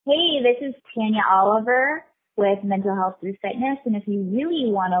this is Tanya Oliver with Mental Health Through Fitness. And if you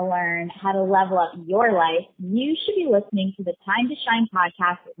really want to learn how to level up your life, you should be listening to the Time to Shine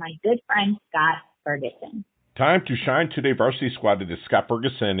podcast with my good friend, Scott Ferguson. Time to Shine Today Varsity Squad. It is Scott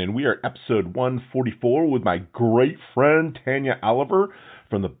Ferguson, and we are episode 144 with my great friend, Tanya Oliver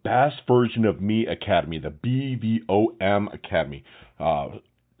from the Best Version of Me Academy, the BVOM Academy.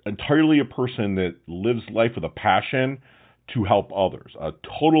 Entirely a person that lives life with a passion to help others, a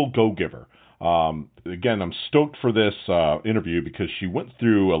total go-giver. Again, I'm stoked for this interview because she went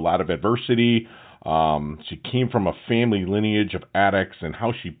through a lot of adversity. She came from a family lineage of addicts and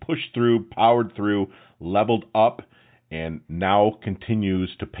how she pushed through, powered through, leveled up, and now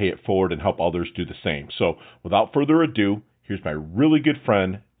continues to pay it forward and help others do the same. So without further ado, here's my really good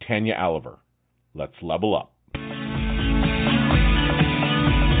friend, Tanya Oliver. Let's level up.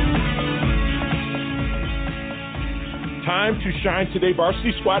 Time to Shine Today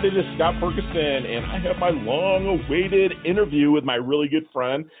Varsity Squad. It is Scott Ferguson, and I have my long-awaited interview with my really good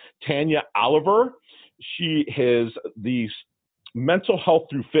friend, Tanya Oliver. She has the Mental Health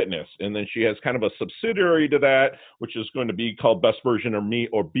Through Fitness, and then she has kind of a subsidiary to that, which is going to be called Best Version of Me,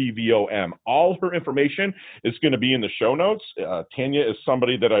 or BVOM. All her information is going to be in the show notes. Tanya is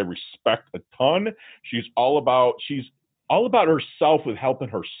somebody that I respect a ton. She's all about herself with helping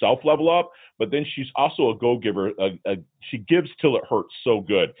herself level up, but then she's also a go-giver. She gives till it hurts so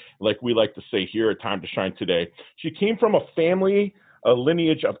good, like we like to say here at Time to Shine Today. She came from a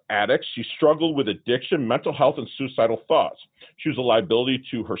lineage of addicts. She struggled with addiction, mental health, and suicidal thoughts. She was a liability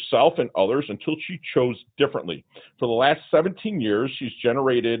to herself and others until she chose differently. For the last 17 years, she's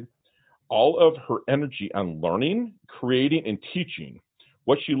generated all of her energy on learning, creating, and teaching.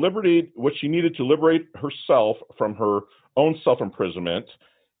 What she needed to liberate herself from her own self-imprisonment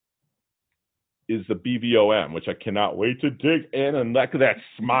is the BVOM, which I cannot wait to dig in, and look at that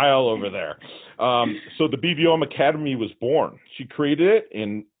smile over there. So the BVOM Academy was born. She created it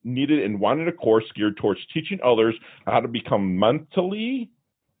and needed and wanted a course geared towards teaching others how to become mentally,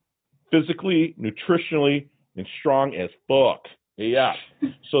 physically, nutritionally, and strong as fuck. Yeah.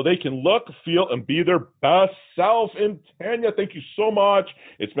 So they can look, feel, and be their best self. And Tanya, thank you so much.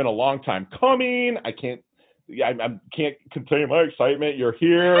 It's been a long time coming. I can't contain my excitement. You're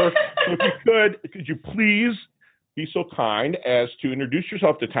here. So if you could you please be so kind as to introduce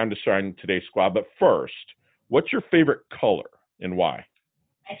yourself to Time to Shine Today Squad? But first, what's your favorite color and why?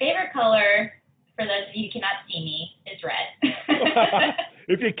 My favorite color, for those of you who cannot see me, is red.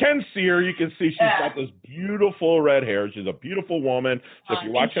 If you can see her, you can see she's got this beautiful red hair. She's a beautiful woman. So if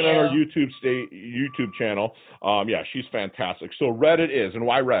you're watching on our YouTube channel, she's fantastic. So red it is. And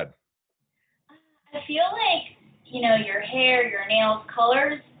why red? I feel like, your hair, your nails,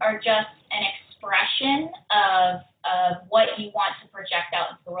 colors are just an expression of what you want to project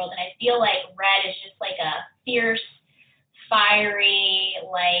out into the world. And I feel like red is just like a fierce, fiery,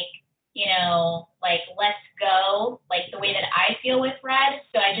 let's go, like the way that I feel with red.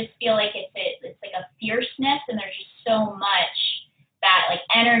 So I just feel like it's like a fierceness, and there's just so much that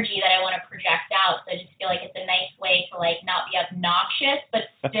energy that I want to project out. So I just feel like it's a nice way to not be obnoxious, but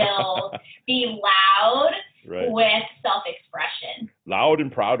still be loud. Right. With self-expression. Loud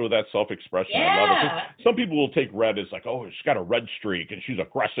and proud with that self-expression. Yeah. I love it. Some people will take red as she's got a red streak and she's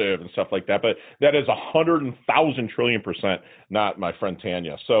aggressive and stuff like that. But that is 100,000 trillion% not my friend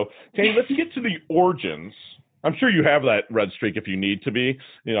Tanya. So, Tanya, let's get to the origins. I'm sure you have that red streak if you need to be.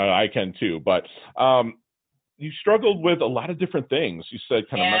 I can too. But you struggled with a lot of different things. You said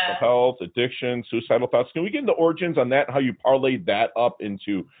kind of mental health, addiction, suicidal thoughts. Can we get into origins on that, how you parlayed that up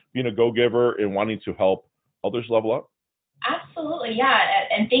into being a go-giver and wanting to help others level up? Absolutely, yeah.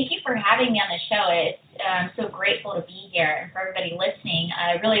 And thank you for having me on the show. I'm so grateful to be here. And for everybody listening,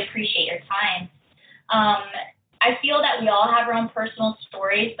 I really appreciate your time. I feel that we all have our own personal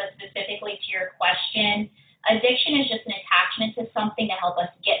stories, but specifically to your question, addiction is just an attachment to something to help us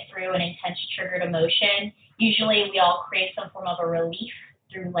get through an intense triggered emotion. Usually we all crave some form of a relief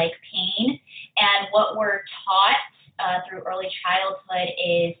through pain. And what we're taught through early childhood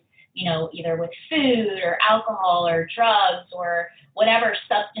is either with food or alcohol or drugs or whatever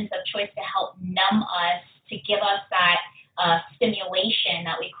substance of choice to help numb us, to give us that stimulation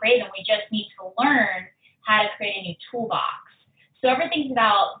that we crave. And we just need to learn how to create a new toolbox. So everything's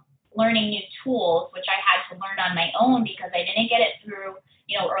about learning new tools, which I had to learn on my own because I didn't get it through,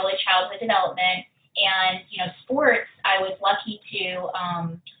 early childhood development. And, sports, I was lucky to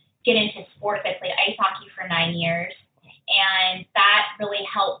get into sports. I played ice hockey for 9 years. And that really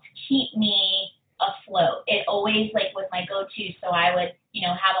helped keep me afloat. It always was my go-to. So I would,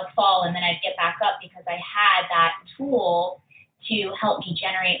 have a fall and then I'd get back up because I had that tool to help me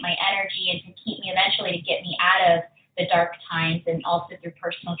generate my energy and to keep me eventually to get me out of the dark times, and also through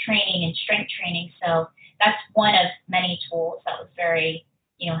personal training and strength training. So that's one of many tools that was very,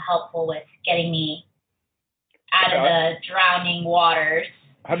 helpful with getting me out of the drowning waters.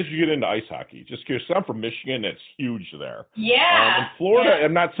 How did you get into ice hockey? Just curious. I'm from Michigan. It's huge there. Yeah. In Florida,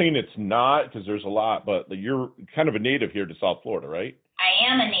 I'm not saying it's not, because there's a lot, but you're kind of a native here to South Florida, right?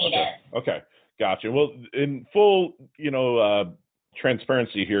 I am a native. Okay. Gotcha. Well, in full,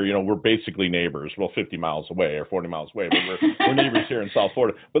 transparency here, we're basically neighbors. Well, 50 miles away or 40 miles away, but we're neighbors here in South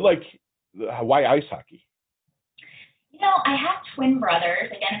Florida. But why ice hockey? I have twin brothers,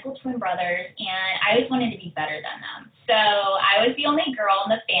 identical twin brothers, and I always wanted to be better than them. So I was the only girl in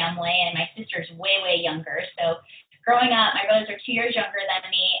the family, and my sister's way, way younger. So growing up, my brothers are 2 years younger than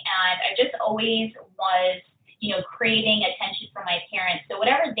me, and I just always was, craving attention from my parents. So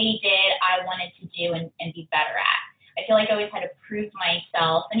whatever they did, I wanted to do and be better at. I feel like I always had to prove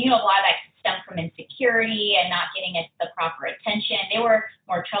myself, and a lot of that stemmed from insecurity and not getting the proper attention. They were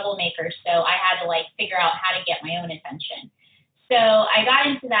more troublemakers, so I had to figure out how to get my own attention. So I got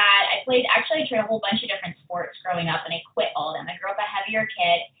into that. I tried a whole bunch of different sports growing up, and I quit all of them. I grew up a heavier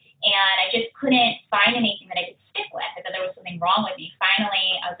kid, and I just couldn't find anything that I could stick with. I thought there was something wrong with me.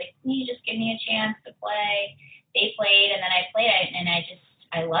 Finally, I was like, please just give me a chance to play. They played, and then I played it, and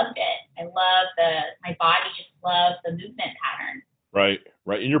I loved it. My body just loved the movement pattern. Right.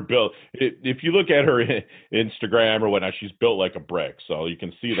 And you're built, if you look at her Instagram or whatnot, she's built like a brick. So you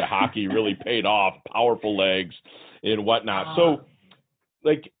can see the hockey really paid off, powerful legs and whatnot. So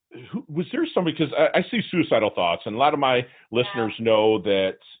was there somebody, because I see suicidal thoughts, and a lot of my listeners know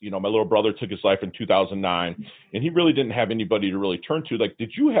that, my little brother took his life in 2009, and he really didn't have anybody to really turn to.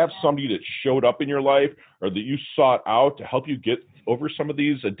 Did you have somebody that showed up in your life or that you sought out to help you get over some of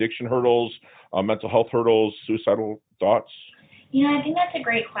these addiction hurdles, mental health hurdles, suicidal thoughts? I think that's a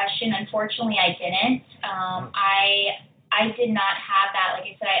great question. Unfortunately, I didn't. I did not have that. Like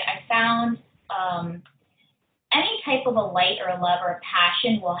I said, I found any type of a light or a love or a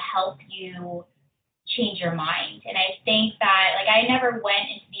passion will help you change your mind. And I think that, I never went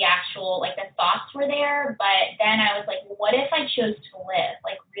into the actual, the thoughts were there, but then I was like, what if I chose to live,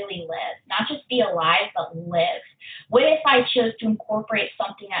 really live, not just be alive, but live? What if I chose to incorporate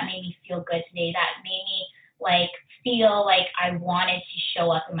something that made me feel good today, that made me, feel like I wanted to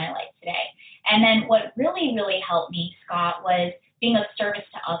show up in my life today? And then what really, really helped me, Scott, was being of service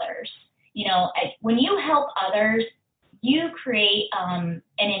to others. When you help others, you create an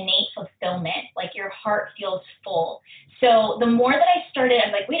innate fulfillment, your heart feels full. So the more that I started, I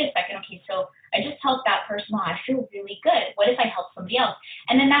was like, wait a second, okay, so I just helped that person. I feel really good. What if I help somebody else?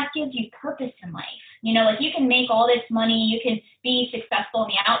 And then that gives you purpose in life. You can make all this money, you can be successful on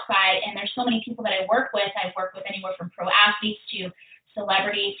the outside, and there's so many people that I work with. I work with anywhere from pro athletes to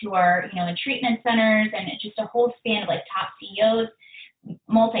celebrities who are, in treatment centers, and it's just a whole span of top CEOs,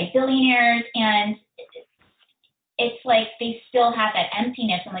 multi-billionaires, and it's they still have that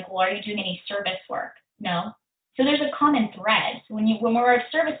emptiness. I'm like, well, are you doing any service work? No. So there's a common thread. So when we're of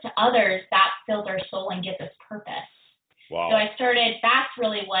service to others, that fills our soul and gives us purpose. Wow. So that's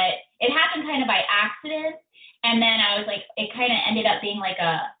really what, it happened kind of by accident. And then I was like, it kind of ended up being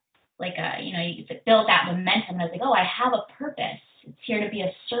you build that momentum. And I was like, oh, I have a purpose. It's here to be of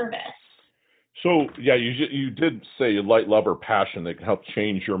service. So, yeah, you did say light, love, or passion that can help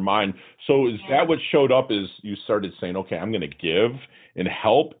change your mind. So is that what showed up is you started saying, okay, I'm going to give and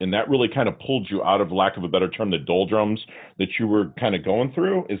help, and that really kind of pulled you out of, lack of a better term, the doldrums that you were kind of going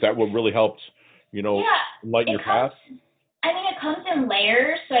through? Is that what really helped, lighten your path? It comes in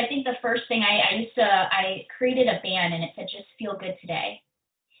layers. So I think the first thing I created a band, and it said, just feel good today.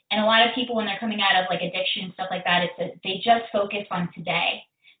 And a lot of people, when they're coming out of addiction, stuff like that, they just focus on today.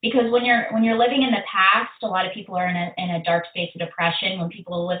 Because when you're living in the past, a lot of people are in a dark space of depression. When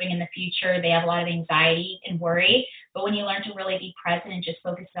people are living in the future, they have a lot of anxiety and worry. But when you learn to really be present and just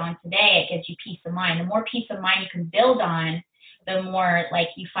focus on today, it gives you peace of mind. The more peace of mind you can build on, the more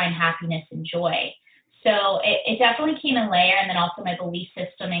you find happiness and joy. So it definitely came in layer, and then also my belief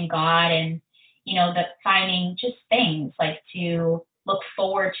system in God, and the finding just things to look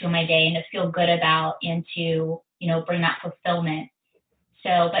forward to in my day and to feel good about, and to bring that fulfillment.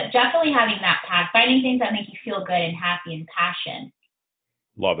 So, but definitely having that path, finding things that make you feel good and happy and passion.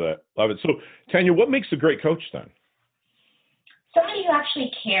 Love it. So, Tanya, what makes a great coach then? Somebody who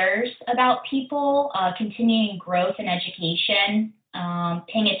actually cares about people, continuing growth and education,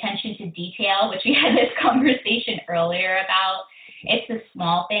 paying attention to detail, which we had this conversation earlier about. It's the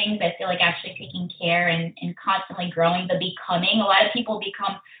small things. I feel like actually taking care and constantly growing, the becoming. A lot of people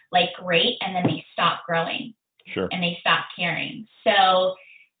become great, and then they stop growing. Sure. and they stop caring. So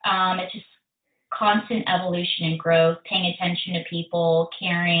it's just constant evolution and growth, paying attention to people,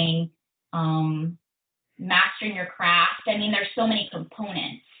 caring, mastering your craft. I mean, there's so many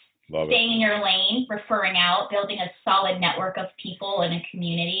components. Love it. Staying in your lane, referring out, building a solid network of people in a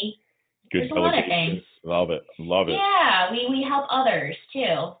community. Good There's a lot of things. Love it. Love it. Yeah, we help others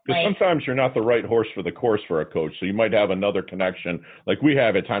too. Because sometimes you're not the right horse for the course for a coach. So you might have another connection, like we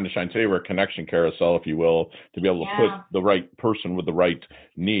have at Time to Shine today. We're a connection carousel, if you will, to be able to put the right person with the right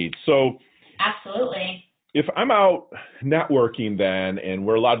needs. So absolutely. If I'm out networking then, and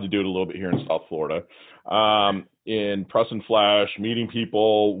we're allowed to do it a little bit here in South Florida, in press and flash, meeting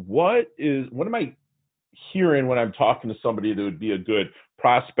people, what am I hearing when I'm talking to somebody that would be a good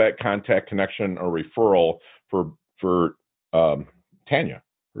prospect, contact, connection, or referral for Tanya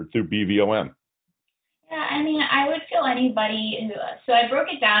or through BVOM? Yeah, I mean, I would feel anybody who. So I broke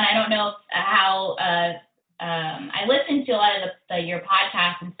it down. I don't know how. I listened to a lot of your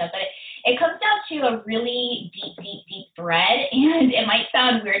podcasts and stuff, but it comes down to a really deep thread, and it might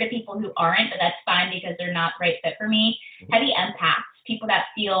sound weird to people who aren't, but that's fine because they're not the right fit for me. Heavy empaths, people that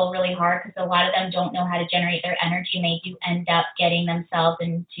feel really hard because a lot of them don't know how to generate their energy, and they do end up getting themselves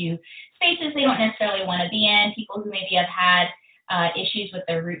into spaces they don't necessarily want to be in. People who maybe have had issues with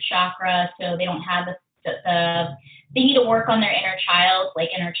their root chakra, so they don't have they need to work on their inner child, like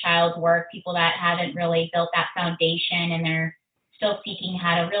inner child work, people that haven't really built that foundation and they're still seeking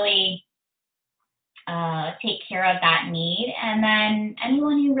how to really take care of that need. And then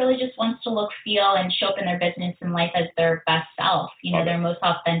anyone who really just wants to look, feel, and show up in their business and life as their best self, their most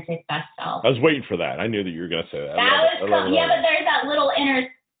authentic best self. I was waiting for that. I knew that you were going to say that. But there's that little inner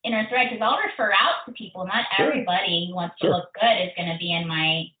thread, because I'll refer out to people. Not everybody who wants to look good is going to be in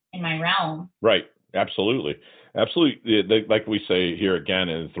my realm. Right. Absolutely. Like we say here again,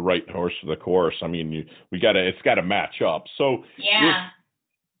 is the right horse for the course. I mean, it's got to match up. So yeah.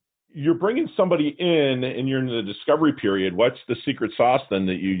 You're bringing somebody in and you're in the discovery period. What's the secret sauce then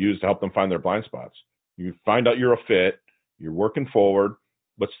that you use to help them find their blind spots? You find out you're a fit, you're working forward.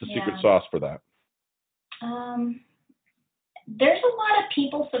 What's the secret sauce for that? There's a lot of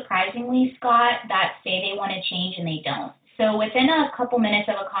people, surprisingly, Scott, that say they want to change and they don't. So within a couple minutes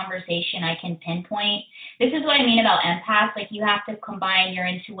of a conversation, I can pinpoint. This is what I mean about empaths. Like, you have to combine your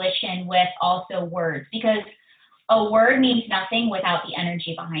intuition with also words, because a word means nothing without the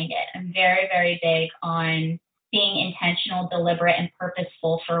energy behind it. I'm very, very big on being intentional, deliberate, and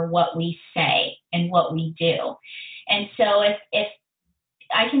purposeful for what we say and what we do. And so if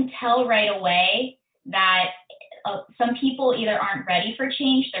I can tell right away that some people either aren't ready for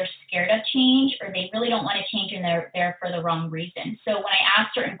change, they're scared of change, or they really don't want to change and they're there for the wrong reason. So when I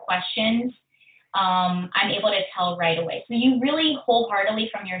ask certain questions, I'm able to tell right away. So you really wholeheartedly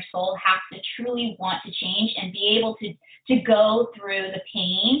from your soul have to truly want to change and be able to go through the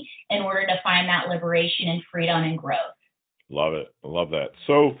pain in order to find that liberation and freedom and growth. Love it. I love that.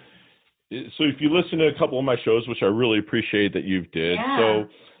 So if you listen to a couple of my shows, which I really appreciate that you've did, so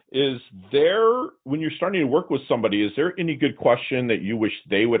is there, when you're starting to work with somebody, is there any good question that you wish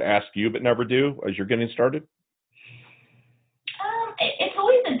they would ask you but never do as you're getting started? It's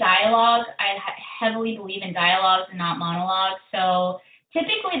always a dialogue. I heavily believe in dialogues and not monologues. So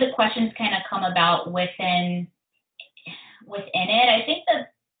typically the questions kind of come about within it. I think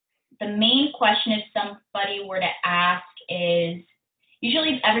that the main question if somebody were to ask is,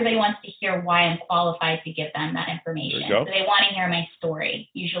 usually everybody wants to hear why I'm qualified to give them that information. So they want to hear my story,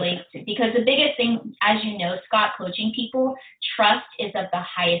 usually, because the biggest thing, as you know, Scott, coaching people, trust is of the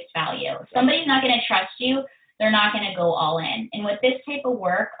highest value. If somebody's not going to trust you, they're not going to go all in. And with this type of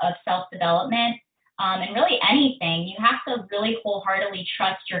work of self-development, and really anything, you have to really wholeheartedly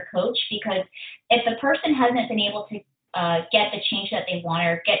trust your coach, because if the person hasn't been able to get the change that they want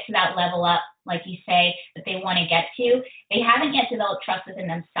or get to that level up, like you say, that they want to get to, they haven't yet developed trust within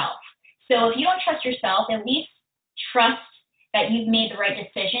themselves. So if you don't trust yourself, at least trust that you've made the right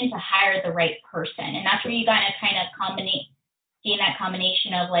decision to hire the right person. And that's where you got to kind of gain that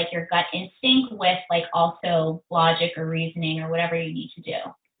combination of like your gut instinct with like also logic or reasoning or whatever you need to do.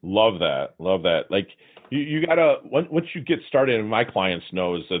 Love that. Love that. Like you gotta, once you get started, and my clients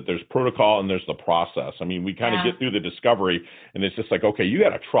know, is that there's protocol and there's the process. I mean, we kind of get through the discovery and it's just like, okay, you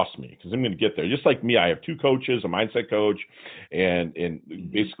got to trust me because I'm going to get there. Just like me, I have two coaches, a mindset coach and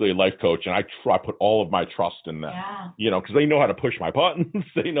basically a life coach. And I put all of my trust in them, because they know how to push my buttons.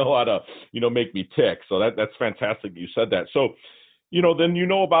 They know how to, make me tick. So that's fantastic that you said that. So, then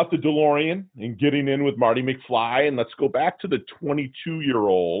about the DeLorean and getting in with Marty McFly. And let's go back to the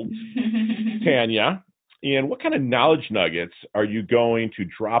 22-year-old Tanya. And what kind of knowledge nuggets are you going to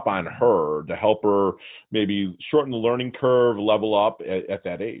drop on her to help her maybe shorten the learning curve, level up at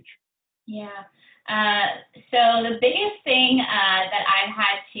that age? Yeah. So the biggest thing that I've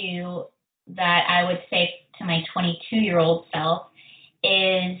had that I would say to my 22-year-old self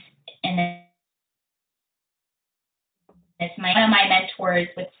is, and it's one of my mentors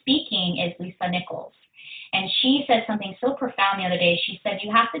with speaking is Lisa Nichols. And she said something so profound the other day. She said,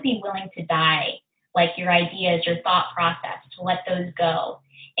 you have to be willing to die, like your ideas, your thought process, to let those go.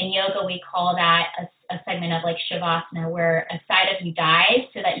 In yoga, we call that a segment of like Shavasana, where a side of you dies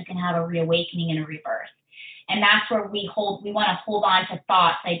so that you can have a reawakening and a rebirth. And that's where we want to hold on to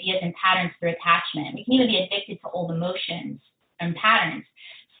thoughts, ideas, and patterns through attachment. We can even be addicted to old emotions and patterns.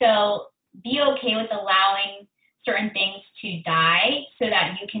 So be okay with allowing certain things to die so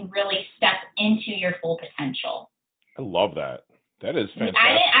that you can really step into your full potential. I love that. That is fantastic.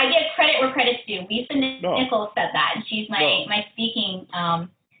 I give credit where credit's due. Lisa Nichols said that, and she's my speaking,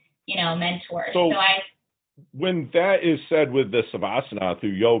 mentor. So when that is said with the Savasana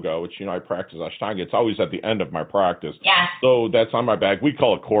through yoga, which, I practice Ashtanga, it's always at the end of my practice. Yeah. So that's on my back. I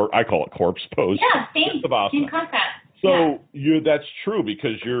call it corpse pose. Yeah, same concept. So that's true,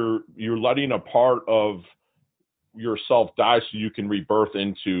 because you're letting a part of yourself die so you can rebirth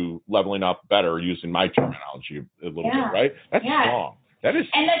into leveling up better, using my terminology a little bit, right? That's strong. That is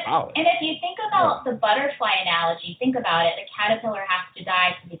solid. And if you think about the butterfly analogy, think about it. The caterpillar has to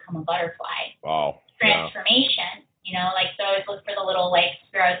die to become a butterfly. Wow. Transformation, so I always look for the little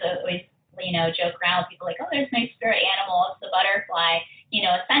sparrows. Always, joke around with people like, oh, there's my spirit animal. It's the butterfly,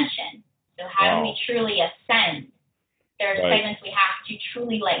 ascension. So how do we truly ascend? There are segments we have to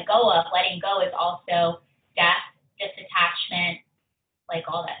truly let go of. Letting go is also death, disattachment, like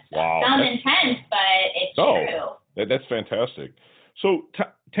all that stuff. Wow. Sounds intense, but it's true. That's fantastic. So,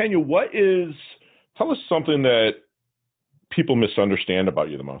 Tanya, tell us something that people misunderstand about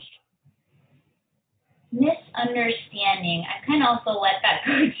you the most. Misunderstanding. I kind of also let that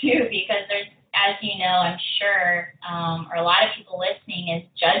go too, because there's, as you know, I'm sure, or a lot of people listening, is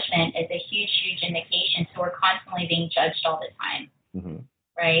judgment is a huge, huge indication. So we're constantly being judged all the time,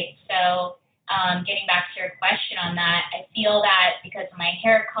 right? So getting back to your question on that, I feel that because of my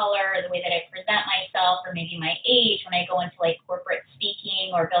hair color, the way that I present myself, or maybe my age, when I go into corporate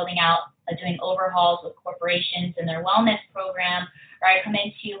speaking or building out, doing overhauls with corporations and their wellness program, or I come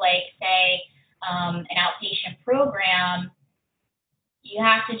into say an outpatient program, you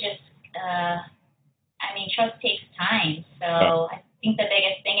have to just, trust takes time. So I think the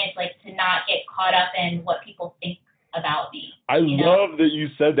biggest thing is to not get caught up in what people think about me. I love that you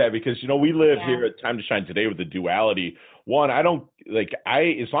said that, because, we live here at Time to Shine today with the duality. One, I don't,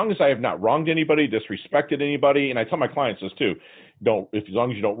 as long as I have not wronged anybody, disrespected anybody, and I tell my clients this too, as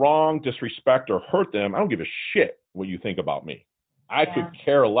long as you don't wrong, disrespect, or hurt them, I don't give a shit what you think about me. I could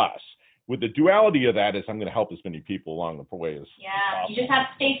care less. With the duality of that is I'm going to help as many people along the way as possible. You just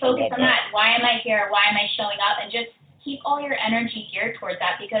have to stay focused on that. Why am I here? Why am I showing up? And just keep all your energy geared towards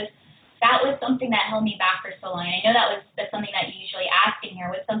that, because that was something that held me back for so long. And I know that's something that you usually ask in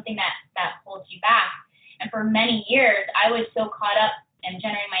here, was something that holds you back. And for many years, I was so caught up and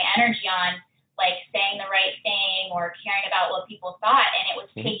generating my energy on saying the right thing or caring about what people thought, and it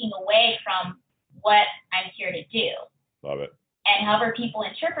was taking away from what I'm here to do. Love it. And however people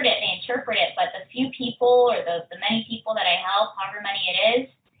interpret it, they interpret it. But the few people or the many people that I help, however many it is,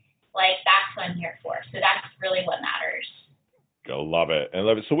 that's what I'm here for. So that's really what matters. Love it. I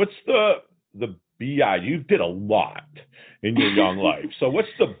love it. So what's the BIG? You did a lot in your young life. So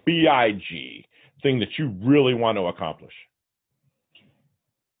what's the BIG thing that you really want to accomplish?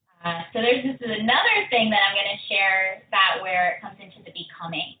 So this is another thing that I'm going to share, that where it comes into the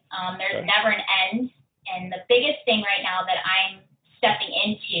becoming. There's never an end. And the biggest thing right now that I'm stepping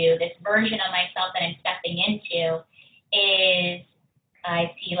into, this version of myself that I'm stepping into, is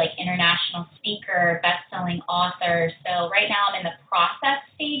I see international speaker, best-selling author. So right now I'm in the process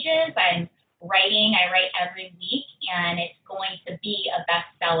stages. I'm writing. I write every week, and it's going to be a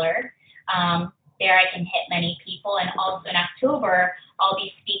bestseller. There I can hit many people. And also in October, I'll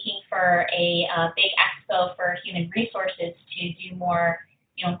be speaking for a big expo for human resources to do more,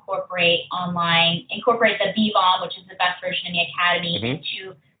 incorporate the BVOM, which is the best version of the academy,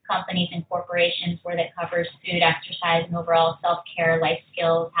 into companies and corporations, where that covers food, exercise, and overall self-care, life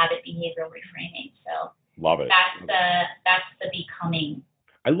skills, habit, behavioral reframing. So love it. That's the becoming.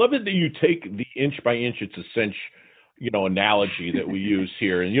 I love it that you take the inch by inch, it's a cinch, analogy that we use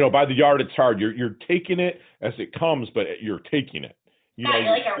here. And, by the yard, it's hard. You're taking it as it comes, but you're taking it. You're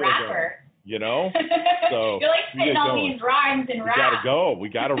like a rapper. you know? So you're like spitting all these rhymes and raps. We gotta go. We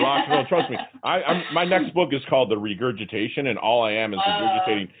gotta rock and roll. Trust me. My next book is called The Regurgitation, and all I am is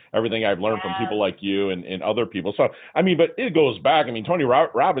regurgitating everything I've learned from people like you and other people. So, I mean, but it goes back. I mean, Tony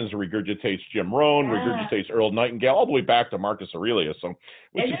Robbins regurgitates Jim Rohn, regurgitates Earl Nightingale, all the way back to Marcus Aurelius. So,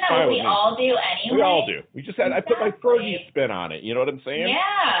 which Isn't is that fine what we with me. all do anyway? We all do. We just had, I put my Fergie spin on it. You know what I'm saying?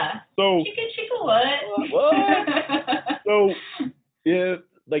 Yeah. So, Chicka what? So,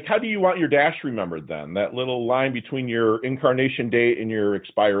 like, how do you want your dash remembered then? That little line between your incarnation date and your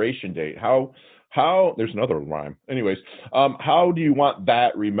expiration date. How? There's another rhyme. Anyways, how do you want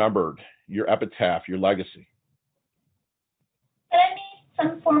that remembered? Your epitaph, your legacy. That I made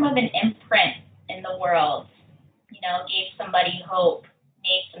some form of an imprint in the world. You know, gave somebody hope,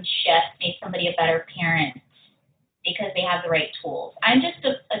 made some shifts, made somebody a better parent because they have the right tools. I'm just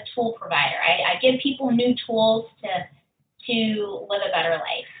a tool provider. I give people new tools to live a better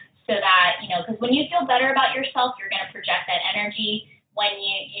life, so that, you know, because when you feel better about yourself, you're going to project that energy. When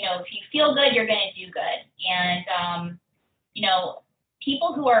you know, if you feel good, you're going to do good. And, you know,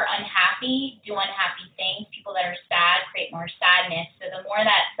 people who are unhappy do unhappy things. People that are sad create more sadness. So the more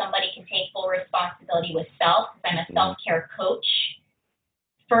that somebody can take full responsibility with self, because I'm a self-care coach,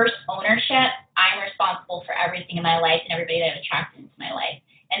 first ownership, I'm responsible for everything in my life and everybody that I've attracted into my life.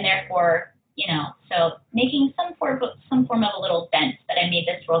 And therefore, you know, so making some form of a little dent that I made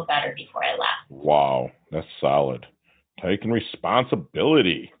this world better before I left. Wow, that's solid. Taking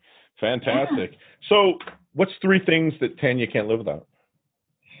responsibility. Fantastic. So what's 3 things that Tanya can't live without?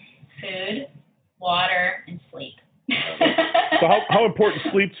 Food, water, and sleep. So how important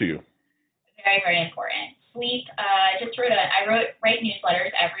is sleep to you? Very, very important. Sleep, I write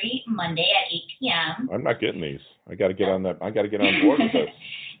newsletters every Monday at 8 p.m. I'm not getting these. I got to get on that. I got to get on board with this.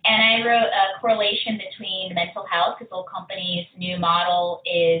 And I wrote a correlation between mental health, because Old Company's new model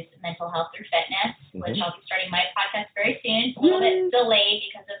is mental health through fitness, which I'll be starting my podcast very soon. It's a little bit delayed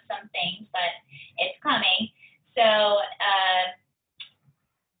because of some things, but it's coming. So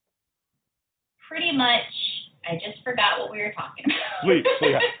pretty much, I just forgot what we were talking about. Sleep.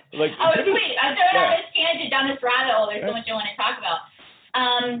 Like, sleep. I'm throwing on this tangent down this rabbit hole. There's so much I want to talk about.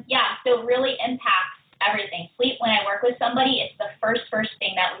 So it really impacts everything. Sleep, when I work with somebody, it's the first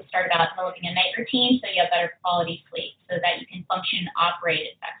thing that we start about developing a night routine so you have better quality sleep so that you can function and operate.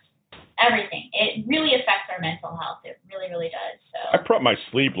 It affects everything. It really affects our mental health. It really, really does. So I prep my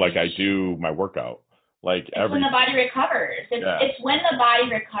sleep like I do my workout. Like it's when the body recovers. It's when the body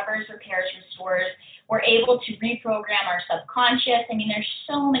recovers, repairs, restores. We're able to reprogram our subconscious. I mean, there's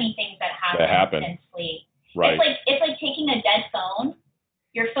so many things that happen in sleep. Right. It's like taking a dead phone.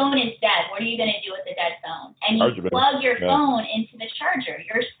 Your phone is dead. What are you going to do with the dead phone? And you plug your phone into the charger.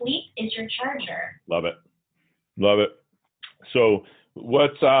 Your sleep is your charger. Love it. Love it. So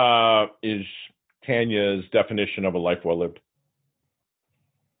what is Tanya's definition of a life well lived?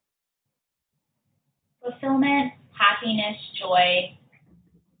 Fulfillment, happiness, joy.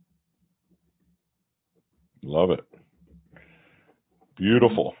 Love it.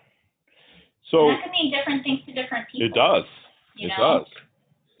 Beautiful. So that can mean different things to different people. It does. It does.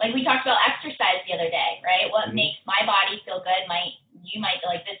 Like we talked about exercise the other day, right? What makes my body feel good you might be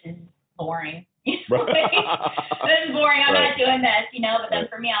like, this is boring. This is boring. I'm not doing this, you know. But then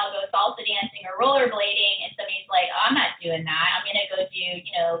for me, I'll go salsa dancing or rollerblading, and somebody's like, oh, I'm not doing that. I'm gonna go do,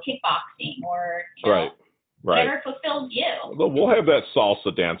 you know, kickboxing or whatever fulfills you. Well, we'll have that salsa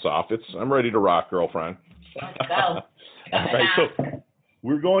dance off. I'm ready to rock, girlfriend. Let's go. All right, so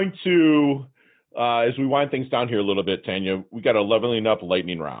we're going to. As we wind things down here a little bit, Tanya, we got a leveling up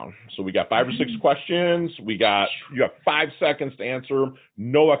lightning round. So we got 5 or 6 questions. You got 5 seconds to answer.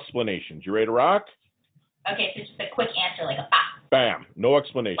 No explanations. You ready to rock? Okay, so just a quick answer, like a bam. Bam. No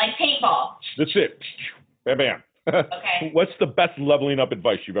explanation. Like paintball. That's it. Bam, bam. Okay. What's the best leveling up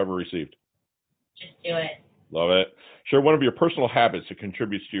advice you've ever received? Just do it. Love it. Share one of your personal habits that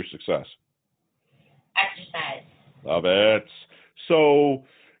contributes to your success. Exercise. Love it. So,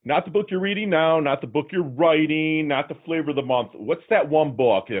 not the book you're reading now, not the book you're writing, not the flavor of the month. What's that one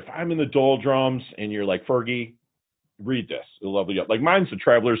book? If I'm in the doldrums and you're like, Fergie, read this. It'll level you up. Like mine's The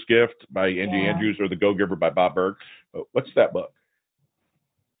Traveler's Gift by Angie Andrews or The Go-Giver by Bob Burg. What's that book?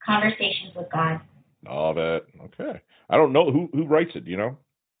 Conversations with God. Love it. Okay. I don't know. Who writes it? Do you know?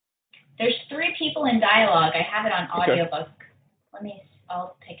 There's 3 people in dialogue. I have it on audiobook.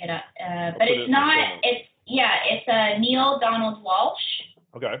 I'll pick it up. But it's not, it's Neil Donald Walsh.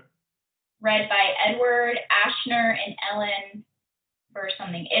 Okay. Read by Edward Ashner and Ellen or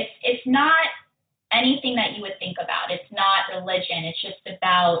something. It's not anything that you would think about. It's not religion. It's just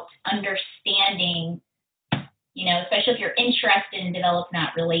about understanding, you know, especially if you're interested in developing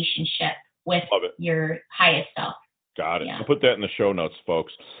that relationship with your highest self. Got it. Yeah. I'll put that in the show notes,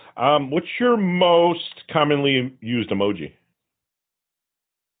 folks. What's your most commonly used emoji?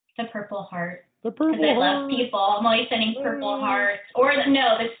 The purple heart. The purple heart. Because I love people. I'm always sending purple hearts. Or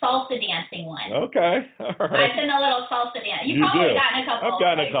the salsa dancing one. Okay. All right. I send a little salsa dance. You've probably gotten a couple. I've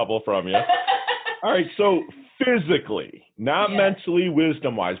gotten a couple from you. All right. So physically, not mentally,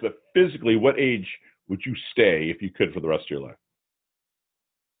 wisdom-wise, but physically, what age would you stay if you could for the rest of your life?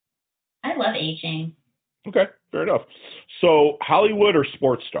 I love aging. Okay. Fair enough. So Hollywood or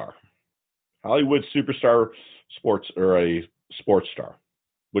sports star? Hollywood superstar, sports, or a sports star?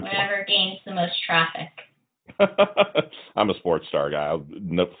 Whatever gains the most traffic. I'm a sports star guy. I'll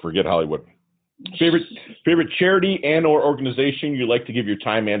never forget Hollywood. Favorite charity and or organization you like to give your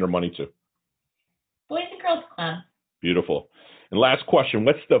time and or money to? Boys and Girls Club. Beautiful. And last question,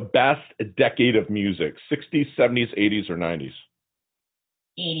 what's the best decade of music? 60s, 70s, 80s, or 90s?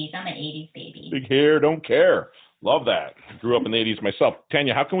 80s. I'm an 80s baby. Big hair, don't care. Love that. Grew up in the 80s myself.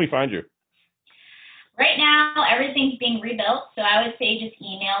 Tanya, how can we find you? Right now, everything's being rebuilt, so I would say just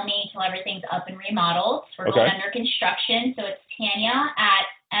email me till everything's up and remodeled. We're going under construction, so it's Tanya at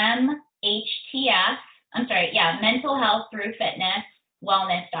mental health through fitness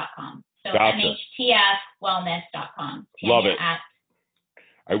wellness.com. So gotcha. mhtfwellness.com. Love it.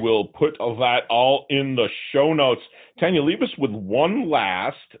 I will put that all in the show notes. Tanya, leave us with one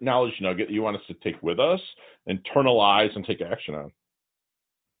last knowledge nugget you want us to take with us, internalize, and take action on.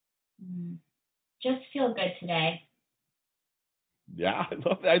 Just feel good today. Yeah,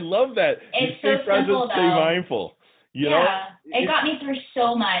 I love that. It's stay so present, simple, stay mindful. You know, it got me through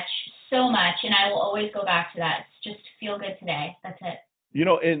so much, and I will always go back to that. It's just feel good today. That's it. You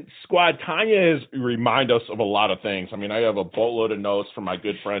know, and squad, Tanya has remind us of a lot of things. I mean, I have a boatload of notes from my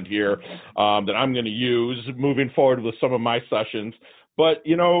good friend here that I'm going to use moving forward with some of my sessions. But,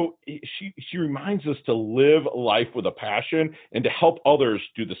 you know, she reminds us to live life with a passion and to help others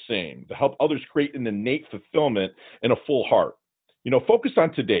do the same, to help others create an innate fulfillment and a full heart. You know, focus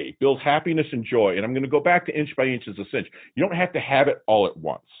on today, build happiness and joy. And I'm going to go back to inch by inch as a cinch. You don't have to have it all at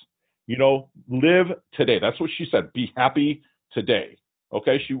once. You know, live today. That's what she said. Be happy today.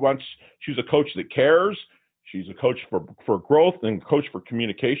 Okay. She's a coach that cares. She's a coach for growth and a coach for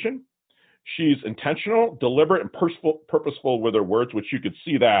communication. She's intentional, deliberate, and purposeful with her words, which you could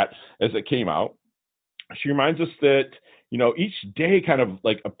see that as it came out. She reminds us that, you know, each day kind of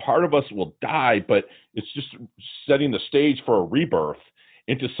like a part of us will die, but it's just setting the stage for a rebirth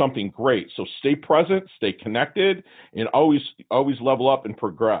into something great. So stay present, stay connected, and always level up and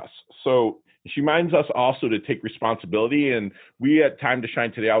progress. So she reminds us also to take responsibility. And we at Time to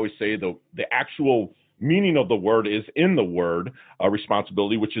Shine today always say the actual meaning of the word is in the word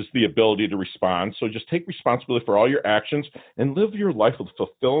responsibility, which is the ability to respond. So just take responsibility for all your actions and live your life with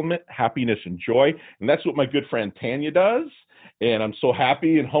fulfillment, happiness, and joy. And that's what my good friend Tanya does. And I'm so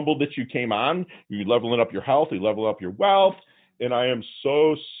happy and humbled that you came on. You're leveling up your health, you're leveling up your wealth. And I am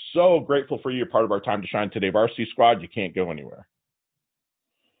so, so grateful for you. You're part of our Time to Shine today Varsity Squad. You can't go anywhere.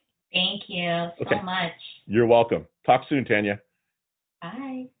 Thank you so much. You're welcome. Talk soon, Tanya.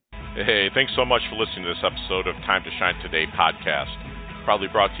 Bye. Hey, thanks so much for listening to this episode of Time to Shine Today podcast. Proudly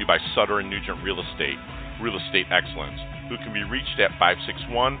brought to you by Sutter & Nugent Real Estate Excellence, who can be reached at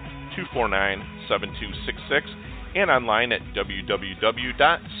 561-249-7266 and online at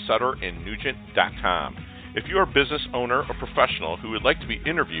www.sutterandnugent.com. If you're a business owner or professional who would like to be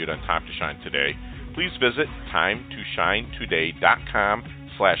interviewed on Time to Shine Today, please visit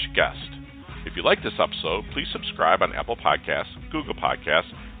timetoshinetoday.com/guest. If you like this episode, please subscribe on Apple Podcasts, Google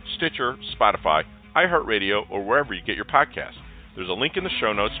Podcasts, Stitcher, Spotify, iHeartRadio, or wherever you get your podcasts. There's a link in the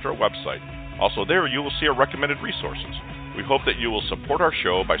show notes to our website. Also there, you will see our recommended resources. We hope that you will support our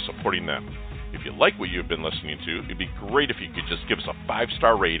show by supporting them. If you like what you've been listening to, it'd be great if you could just give us a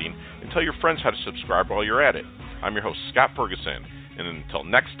 5-star rating and tell your friends how to subscribe while you're at it. I'm your host, Scott Ferguson, and until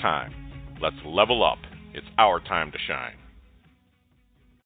next time, let's level up. It's our time to shine.